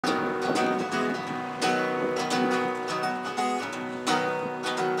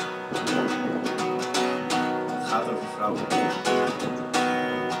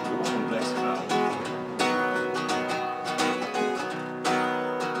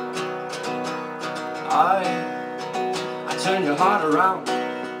I turn your heart around.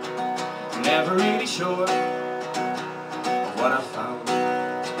 I'm never really sure of what I found.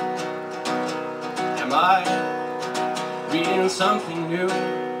 Am I reading something new,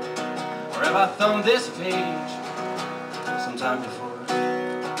 or have I thumbed this page sometime before?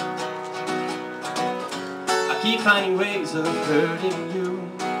 I keep finding ways of hurting you.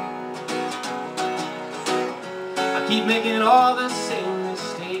 I keep making all the same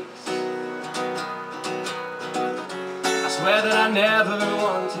mistakes. I swear that I never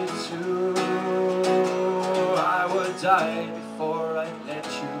wanted to. I would die before I let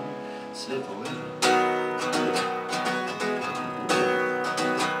you slip away.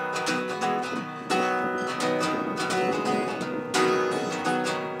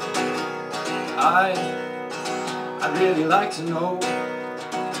 I'd really like to know,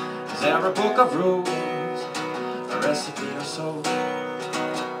 is there a book of rules, a recipe or so?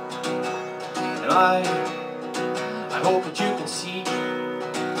 And I hope that you can see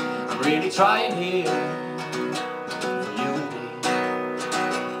I'm really trying here for you and me.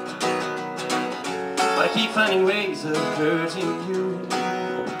 But I keep finding ways of hurting you.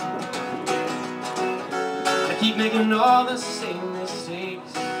 I keep making all the same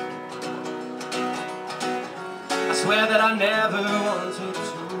mistakes. I swear that I never wanted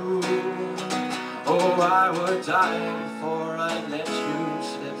to. Oh, I would die before I'd let you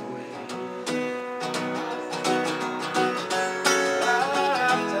slip away.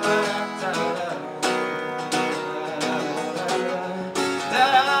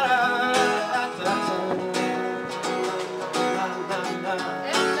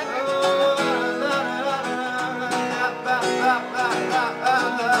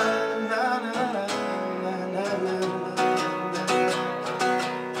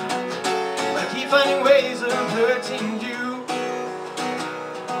 Finding ways of hurting you.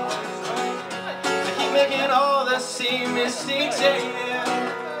 I keep making all the same mistakes, yeah.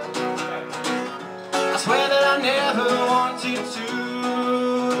 I swear that I never wanted to.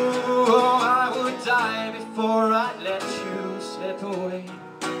 Oh, I would die before I let you slip away.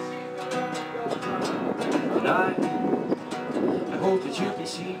 And I hope that you can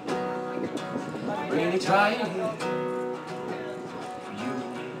see I'm really trying here.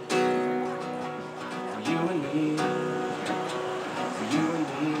 You and me.